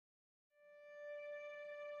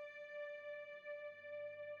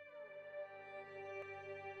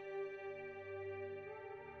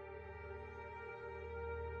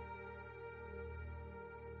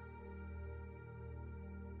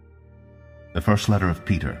The first letter of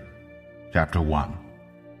Peter, chapter 1.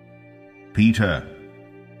 Peter,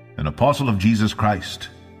 an apostle of Jesus Christ,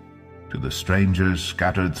 to the strangers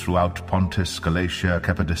scattered throughout Pontus, Galatia,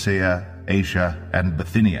 Cappadocia, Asia, and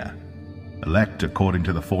Bithynia, elect according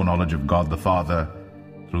to the foreknowledge of God the Father,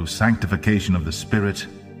 through sanctification of the Spirit,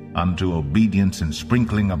 unto obedience and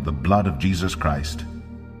sprinkling of the blood of Jesus Christ,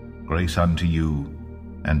 grace unto you,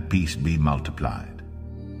 and peace be multiplied.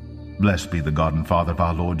 Blessed be the God and Father of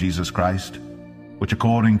our Lord Jesus Christ, which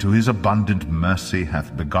according to his abundant mercy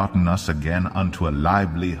hath begotten us again unto a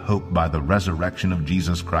lively hope by the resurrection of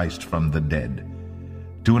Jesus Christ from the dead,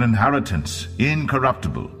 to an inheritance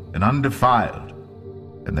incorruptible and undefiled,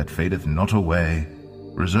 and that fadeth not away,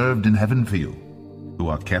 reserved in heaven for you, who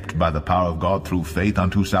are kept by the power of God through faith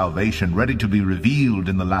unto salvation, ready to be revealed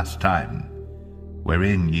in the last time,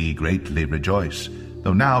 wherein ye greatly rejoice,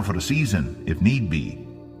 though now for a season, if need be,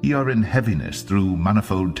 ye are in heaviness through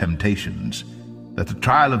manifold temptations, that the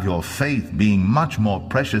trial of your faith, being much more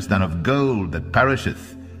precious than of gold that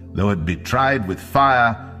perisheth, though it be tried with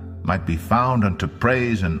fire, might be found unto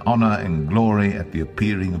praise and honor and glory at the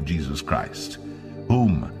appearing of Jesus Christ,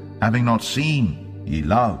 whom, having not seen, ye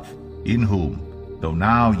love, in whom, though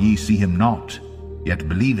now ye see him not, yet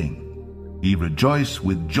believing, ye rejoice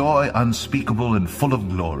with joy unspeakable and full of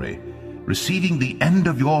glory, receiving the end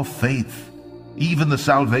of your faith, even the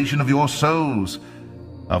salvation of your souls,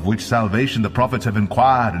 of which salvation the prophets have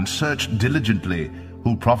inquired and searched diligently,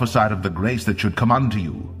 who prophesied of the grace that should come unto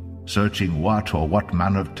you, searching what or what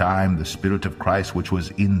manner of time the Spirit of Christ which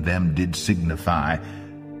was in them did signify,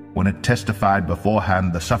 when it testified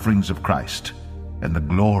beforehand the sufferings of Christ, and the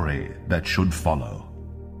glory that should follow,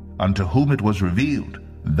 unto whom it was revealed,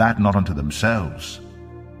 that not unto themselves,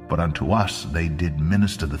 but unto us they did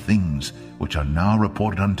minister the things which are now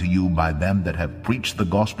reported unto you by them that have preached the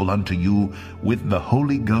gospel unto you with the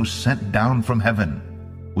Holy Ghost sent down from heaven,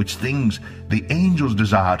 which things the angels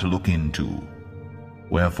desire to look into.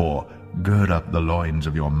 Wherefore gird up the loins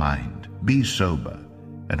of your mind, be sober,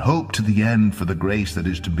 and hope to the end for the grace that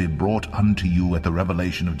is to be brought unto you at the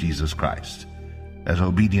revelation of Jesus Christ, as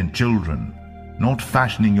obedient children, not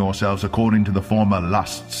fashioning yourselves according to the former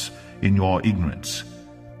lusts in your ignorance,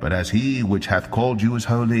 but as he which hath called you is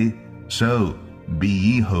holy, so be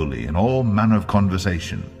ye holy in all manner of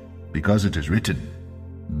conversation, because it is written,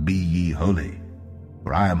 Be ye holy,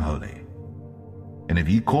 for I am holy. And if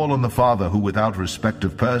ye call on the Father, who without respect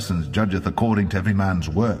of persons judgeth according to every man's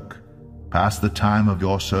work, pass the time of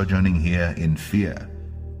your sojourning here in fear.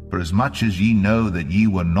 For as much as ye know that ye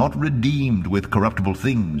were not redeemed with corruptible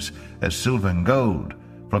things, as silver and gold,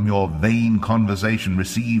 from your vain conversation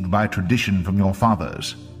received by tradition from your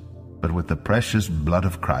fathers, but with the precious blood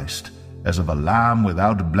of Christ, as of a lamb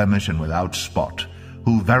without blemish and without spot,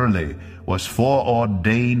 who verily was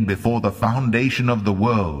foreordained before the foundation of the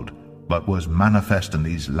world, but was manifest in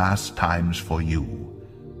these last times for you,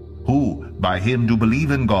 who by him do believe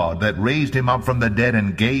in God, that raised him up from the dead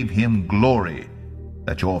and gave him glory,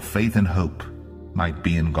 that your faith and hope might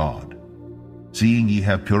be in God. Seeing ye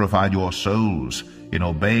have purified your souls in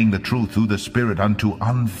obeying the truth through the Spirit unto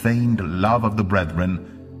unfeigned love of the brethren,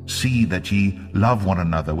 see that ye love one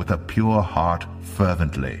another with a pure heart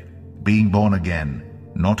fervently, being born again,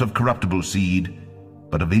 not of corruptible seed,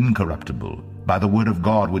 but of incorruptible, by the word of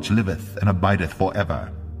God which liveth and abideth for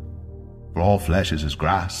ever. For all flesh is as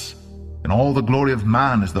grass, and all the glory of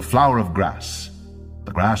man is the flower of grass.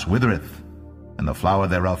 The grass withereth, and the flower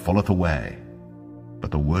thereof falleth away,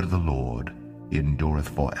 but the word of the Lord endureth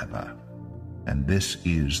for ever. And this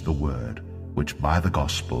is the word which by the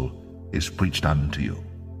gospel is preached unto you.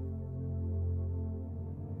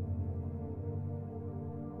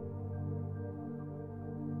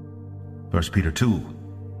 1 Peter 2.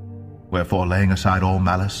 Wherefore, laying aside all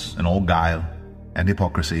malice, and all guile, and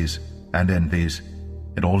hypocrisies, and envies,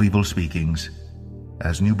 and all evil speakings,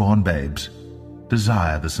 as newborn babes,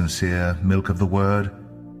 desire the sincere milk of the word,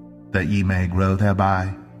 that ye may grow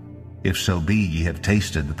thereby, if so be ye have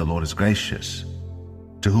tasted that the Lord is gracious,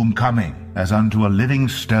 to whom coming as unto a living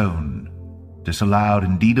stone, disallowed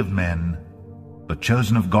indeed of men, but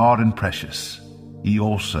chosen of God and precious, ye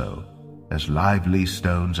also, as lively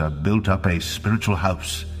stones, are built up a spiritual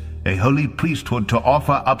house, a holy priesthood, to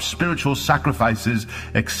offer up spiritual sacrifices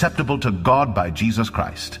acceptable to God by Jesus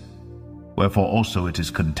Christ. Wherefore also it is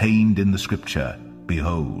contained in the Scripture,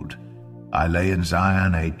 Behold, I lay in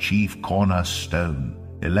Zion a chief cornerstone,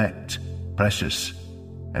 elect, precious,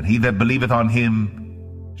 and he that believeth on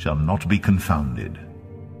him shall not be confounded.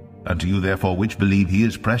 Unto you therefore which believe he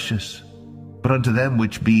is precious, but unto them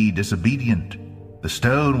which be disobedient, the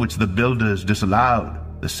stone which the builders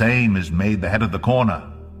disallowed, the same is made the head of the corner.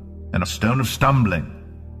 and a stone of stumbling,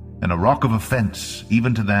 and a rock of offense,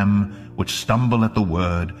 even to them which stumble at the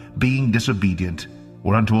word, being disobedient,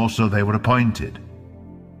 whereunto also they were appointed.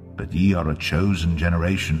 But ye are a chosen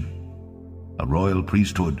generation, a royal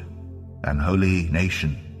priesthood, an holy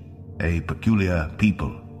nation, a peculiar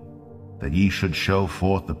people, that ye should show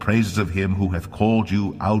forth the praises of him who hath called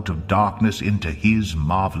you out of darkness into his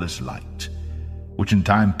marvelous light, which in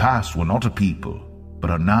time past were not a people,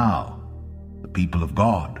 but are now the people of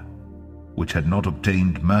God, which had not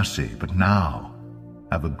obtained mercy, but now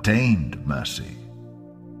have obtained mercy.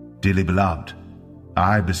 Dearly beloved,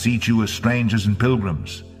 I beseech you as strangers and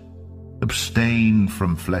pilgrims, abstain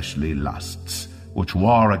from fleshly lusts, which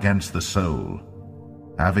war against the soul,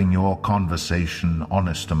 having your conversation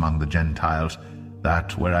honest among the Gentiles,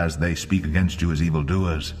 that, whereas they speak against you as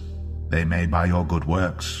evildoers, they may by your good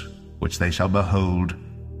works, which they shall behold,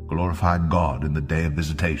 glorify God in the day of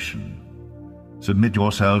visitation. Submit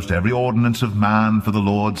yourselves to every ordinance of man for the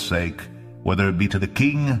Lord's sake, whether it be to the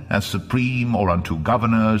king as supreme, or unto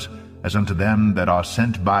governors, as unto them that are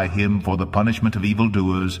sent by him for the punishment of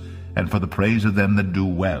evildoers, and for the praise of them that do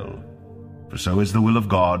well. For so is the will of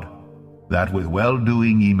God, that with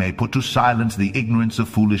well-doing ye may put to silence the ignorance of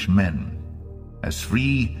foolish men, as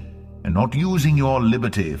free, and not using your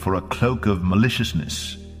liberty for a cloak of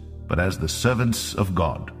maliciousness, but as the servants of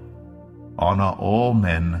God. Honor all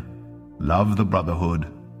men, love the brotherhood,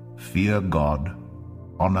 fear God,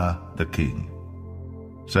 honor the king.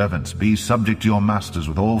 Servants, be subject to your masters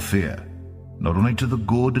with all fear, not only to the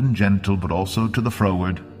good and gentle, but also to the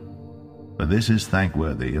froward. For this is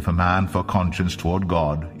thankworthy, if a man for conscience toward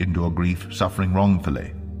God endure grief, suffering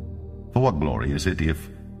wrongfully. For what glory is it, if,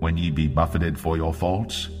 when ye be buffeted for your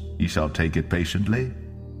faults, ye shall take it patiently?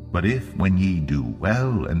 But if, when ye do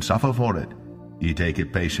well and suffer for it, ye take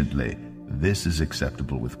it patiently, this is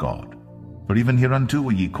acceptable with God. For even hereunto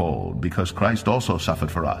were ye called, because Christ also suffered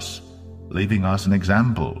for us, leaving us an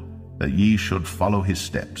example, that ye should follow his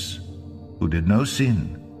steps, who did no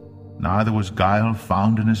sin, neither was guile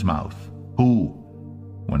found in his mouth, who,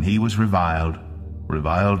 when he was reviled,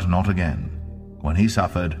 reviled not again. When he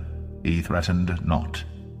suffered, he threatened not,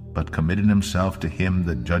 but committed himself to him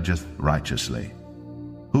that judgeth righteously,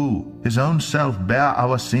 who his own self bare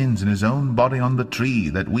our sins in his own body on the tree,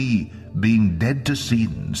 that we, being dead to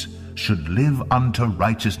sins, should live unto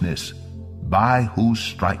righteousness, by whose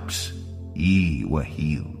stripes ye were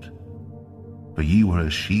healed. For ye were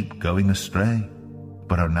as sheep going astray,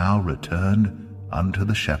 but are now returned unto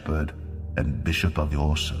the shepherd and bishop of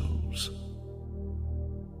your souls.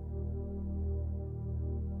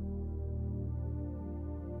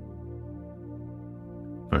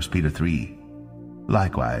 First Peter 3.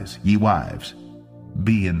 Likewise, ye wives,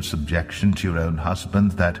 be in subjection to your own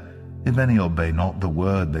husbands, that, if any obey not the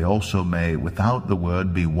word, they also may without the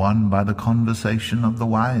word be won by the conversation of the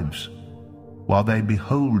wives, while they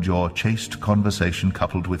behold your chaste conversation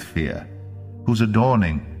coupled with fear, whose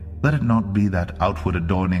adorning, let it not be that outward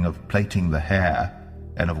adorning of plaiting the hair,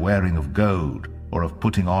 and of wearing of gold, or of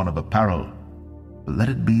putting on of apparel, but let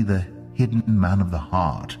it be the hidden man of the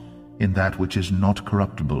heart, in that which is not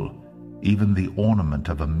corruptible, even the ornament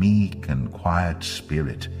of a meek and quiet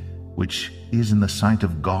spirit, which is in the sight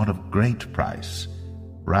of God of great price.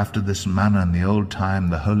 For after this manner in the old time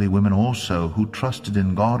the holy women also, who trusted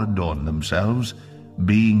in God, adorned themselves,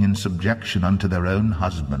 being in subjection unto their own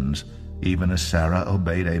husbands, even as Sarah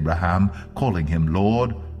obeyed Abraham, calling him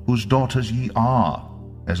Lord, whose daughters ye are,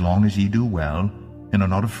 as long as ye do well, and are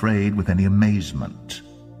not afraid with any amazement.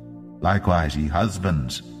 Likewise, ye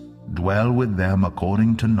husbands, dwell with them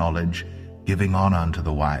according to knowledge, giving honor unto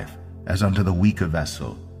the wife, as unto the weaker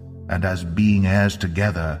vessel, and as being heirs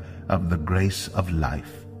together of the grace of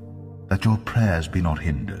life, that your prayers be not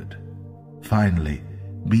hindered. Finally,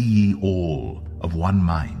 be ye all of one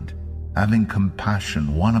mind, having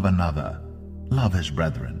compassion one of another, love as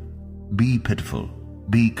brethren, be pitiful,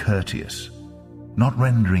 be courteous, not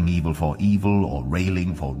rendering evil for evil, or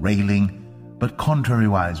railing for railing, but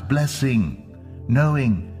contrariwise blessing,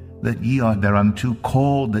 knowing that ye are thereunto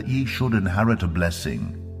called, that ye should inherit a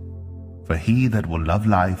blessing. For he that will love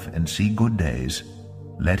life and see good days,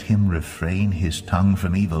 let him refrain his tongue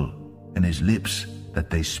from evil, and his lips that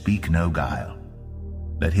they speak no guile.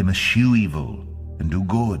 Let him eschew evil, and do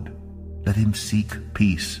good. Let him seek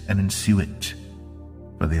peace, and ensue it.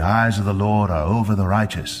 For the eyes of the Lord are over the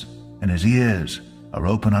righteous, and his ears are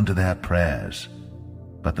open unto their prayers.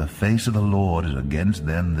 But the face of the Lord is against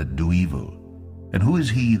them that do evil. And who is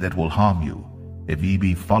he that will harm you, if ye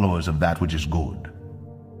be followers of that which is good?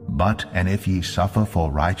 But, and if ye suffer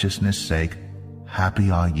for righteousness' sake,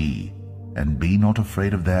 happy are ye, and be not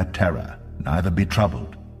afraid of their terror, neither be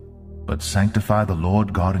troubled. But sanctify the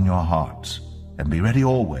Lord God in your hearts, and be ready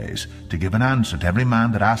always to give an answer to every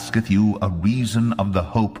man that asketh you a reason of the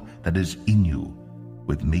hope that is in you,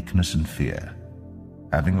 with meekness and fear,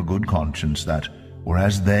 having a good conscience, that,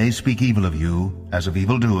 whereas they speak evil of you, as of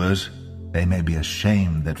evildoers, they may be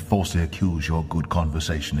ashamed that falsely accuse your good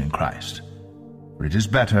conversation in Christ. For it is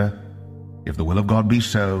better, if the will of God be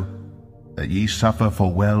so, that ye suffer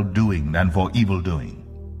for well-doing than for evil-doing.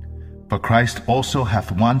 For Christ also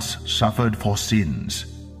hath once suffered for sins,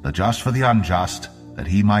 the just for the unjust, that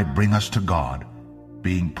he might bring us to God,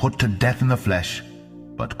 being put to death in the flesh,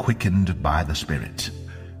 but quickened by the Spirit,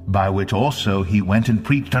 by which also he went and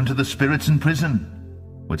preached unto the spirits in prison,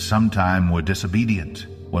 which sometime were disobedient,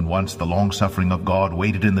 when once the long-suffering of God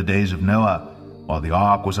waited in the days of Noah, while the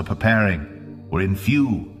ark was a-preparing, wherein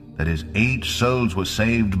few, that is 8 souls, were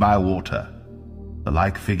saved by water. The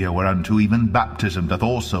like figure whereunto even baptism doth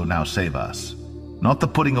also now save us, not the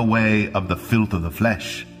putting away of the filth of the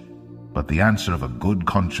flesh, but the answer of a good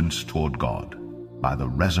conscience toward God, by the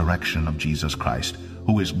resurrection of Jesus Christ,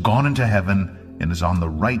 who is gone into heaven, and is on the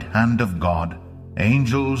right hand of God,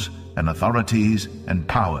 angels and authorities and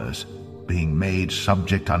powers being made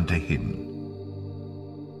subject unto him.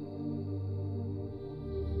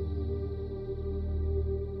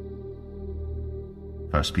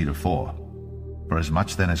 1 Peter 4. For as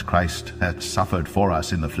much then as Christ hath suffered for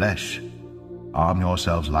us in the flesh, arm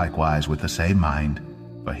yourselves likewise with the same mind,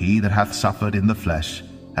 for he that hath suffered in the flesh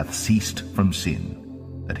hath ceased from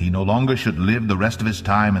sin, that he no longer should live the rest of his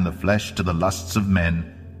time in the flesh to the lusts of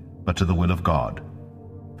men, but to the will of God.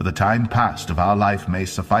 For the time past of our life may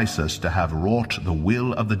suffice us to have wrought the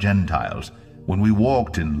will of the Gentiles, when we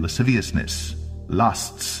walked in lasciviousness,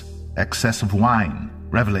 lusts, excess of wine,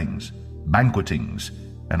 revellings, banquetings,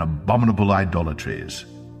 and abominable idolatries,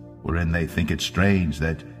 wherein they think it strange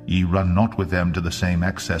that ye run not with them to the same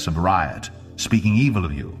excess of riot, speaking evil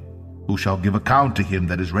of you, who shall give account to him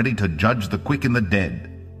that is ready to judge the quick and the dead.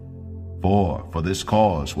 For this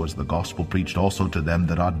cause was the gospel preached also to them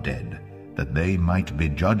that are dead, that they might be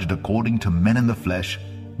judged according to men in the flesh,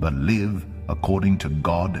 but live according to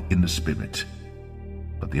God in the Spirit.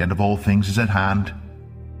 But the end of all things is at hand.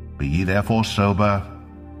 Be ye therefore sober,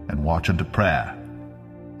 and watch unto prayer.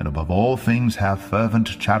 And above all things have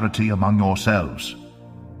fervent charity among yourselves,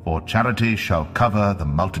 for charity shall cover the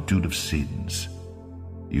multitude of sins.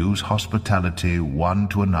 Use hospitality one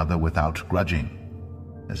to another without grudging.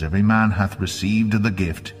 As every man hath received the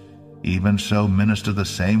gift, even so minister the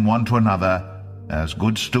same one to another, as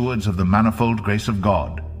good stewards of the manifold grace of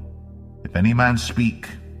God. If any man speak,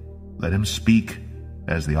 let him speak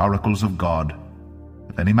as the oracles of God.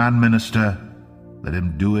 If any man minister, let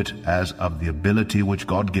him do it as of the ability which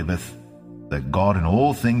God giveth, that God in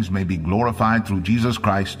all things may be glorified through Jesus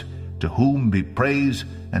Christ, to whom be praise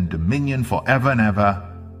and dominion for ever and ever.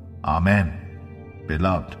 Amen.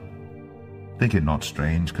 Beloved, think it not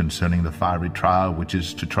strange concerning the fiery trial which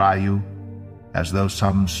is to try you, as though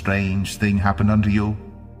some strange thing happened unto you,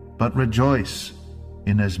 but rejoice,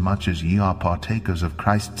 inasmuch as ye are partakers of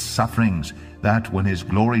Christ's sufferings, that when his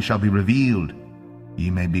glory shall be revealed,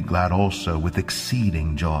 ye may be glad also with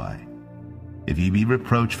exceeding joy. If ye be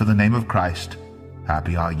reproached for the name of Christ,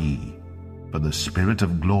 happy are ye, for the Spirit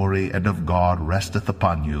of glory and of God resteth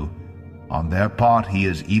upon you. On their part he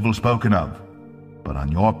is evil spoken of, but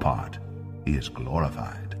on your part he is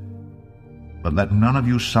glorified. But let none of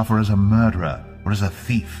you suffer as a murderer, or as a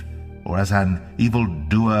thief, or as an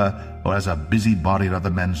evildoer, or as a busybody in other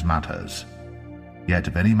men's matters. Yet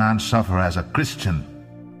if any man suffer as a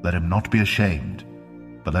Christian, let him not be ashamed,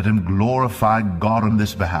 but let him glorify God on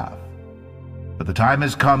this behalf. For the time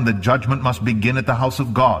is come that judgment must begin at the house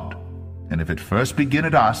of God, and if it first begin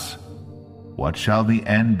at us, what shall the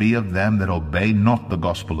end be of them that obey not the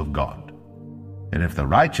gospel of God? And if the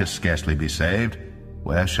righteous scarcely be saved,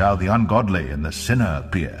 where shall the ungodly and the sinner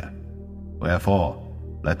appear? Wherefore,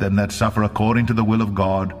 let them that suffer according to the will of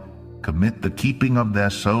God commit the keeping of their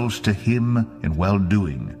souls to him in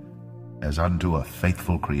well-doing, as unto a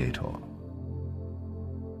faithful Creator.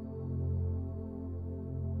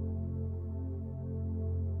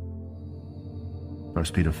 1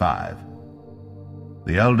 Peter 5.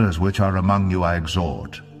 The elders which are among you I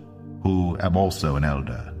exhort, who am also an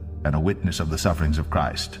elder, and a witness of the sufferings of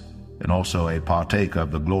Christ, and also a partaker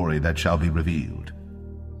of the glory that shall be revealed.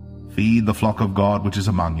 Feed the flock of God which is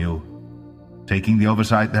among you, taking the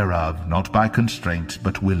oversight thereof, not by constraint,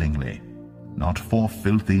 but willingly, not for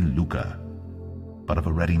filthy lucre, but of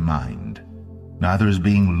a ready mind, neither as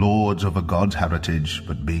being lords over God's heritage,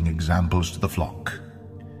 but being examples to the flock.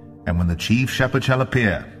 And when the chief shepherd shall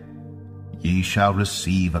appear, ye shall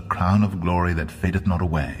receive a crown of glory that fadeth not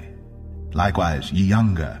away, Likewise, ye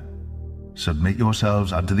younger, submit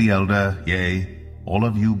yourselves unto the elder, yea, all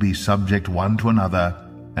of you be subject one to another,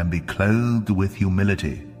 and be clothed with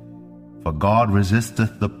humility. For God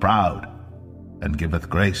resisteth the proud, and giveth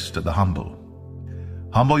grace to the humble.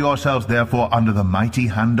 Humble yourselves therefore under the mighty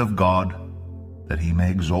hand of God, that he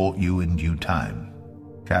may exalt you in due time,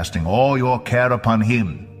 casting all your care upon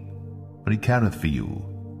him, for he careth for you.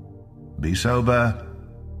 Be sober,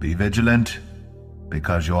 be vigilant,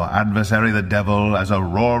 because your adversary the devil, as a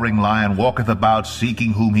roaring lion, walketh about,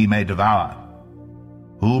 seeking whom he may devour.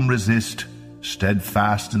 Whom resist,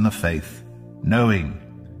 steadfast in the faith, knowing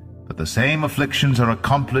that the same afflictions are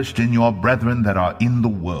accomplished in your brethren that are in the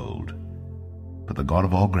world. But the God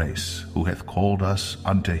of all grace, who hath called us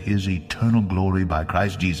unto his eternal glory by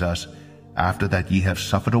Christ Jesus, after that ye have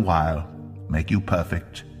suffered a while, make you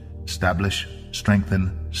perfect, establish,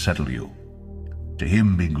 strengthen, settle you. To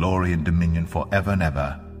him be glory and dominion for ever and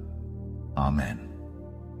ever. Amen.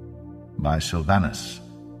 By Silvanus,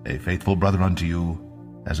 a faithful brother unto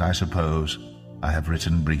you, as I suppose, I have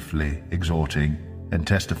written briefly, exhorting and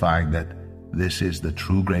testifying that this is the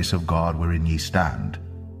true grace of God wherein ye stand.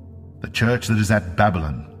 The church that is at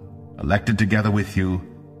Babylon, elected together with you,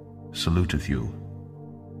 saluteth you,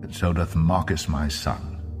 and so doth Marcus my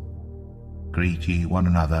son. Greet ye one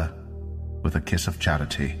another with a kiss of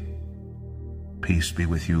charity. Peace be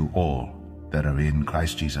with you all that are in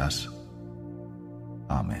Christ Jesus.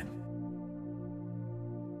 Amen.